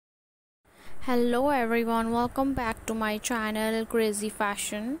Hello everyone, welcome back to my channel Crazy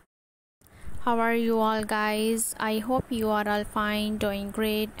Fashion. How are you all guys? I hope you are all fine, doing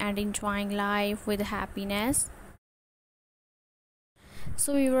great and enjoying life with happiness.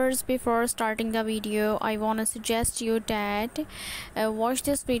 So viewers, before starting the video, I want to suggest you that watch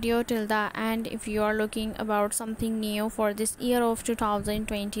this video till the end if you are looking about something new for this year of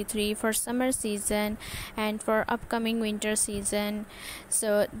 2023 for summer season and for upcoming winter season.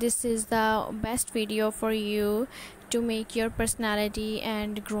 So this is the best video for you to make your personality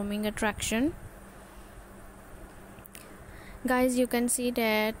and grooming attraction. Guys, you can see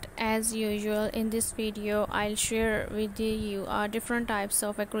that as usual in this video I'll share with you different types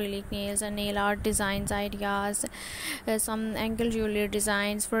of acrylic nails and nail art designs ideas, some ankle jewelry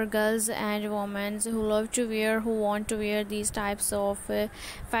designs for girls and women who love to wear, who want to wear these types of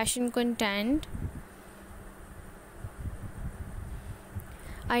fashion content.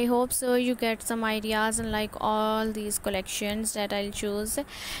 I hope so you get some ideas and like all these collections that I'll choose,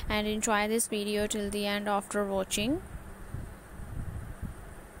 and enjoy this video till the end after watching.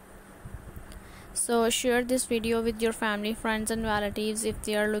 So share this video with your family, friends and relatives if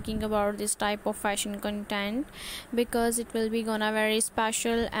they are looking about this type of fashion content, because it will be gonna very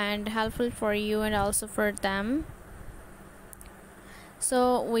special and helpful for you and also for them.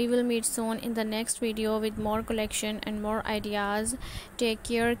 So we will meet soon in the next video with more collection and more ideas. Take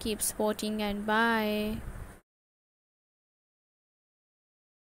care, keep supporting, and bye.